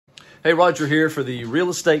Hey, Roger here for the Real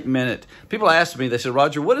Estate Minute. People ask me, they said,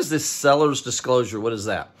 Roger, what is this seller's disclosure? What is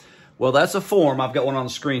that? Well, that's a form. I've got one on the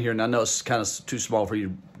screen here, and I know it's kind of too small for you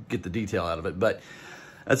to get the detail out of it, but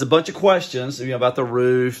that's a bunch of questions about the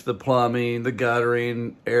roof, the plumbing, the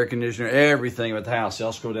guttering, air conditioner, everything about the house. So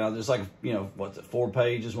I'll scroll down. There's like, what's it, 4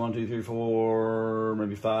 pages, 1, 2, 3, 4,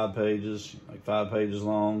 maybe 5 pages, like 5 pages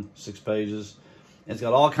long, 6 pages. And it's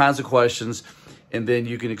got all kinds of questions. And then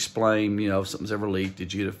you can explain, if something's ever leaked,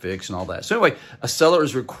 did you get it fixed and all that. So anyway, a seller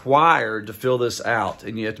is required to fill this out.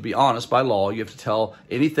 And you have to be honest by law. You have to tell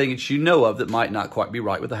anything that you know of that might not quite be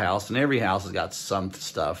right with the house. And every house has got some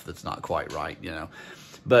stuff that's not quite right,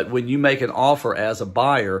 But when you make an offer as a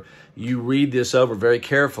buyer, you read this over very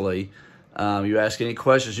carefully. You ask any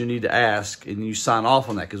questions you need to ask, and you sign off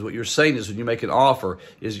on that. Because what you're saying is when you make an offer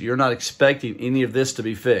is you're not expecting any of this to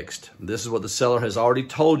be fixed. This is what the seller has already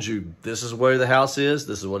told you. This is where the house is.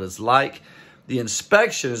 This is what it's like. The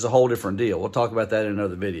inspection is a whole different deal. We'll talk about that in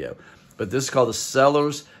another video. But this is called the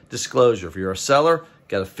seller's disclosure. If you're a seller, you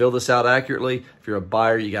got to fill this out accurately. If you're a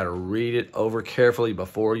buyer, you got to read it over carefully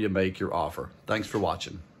before you make your offer. Thanks for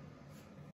watching.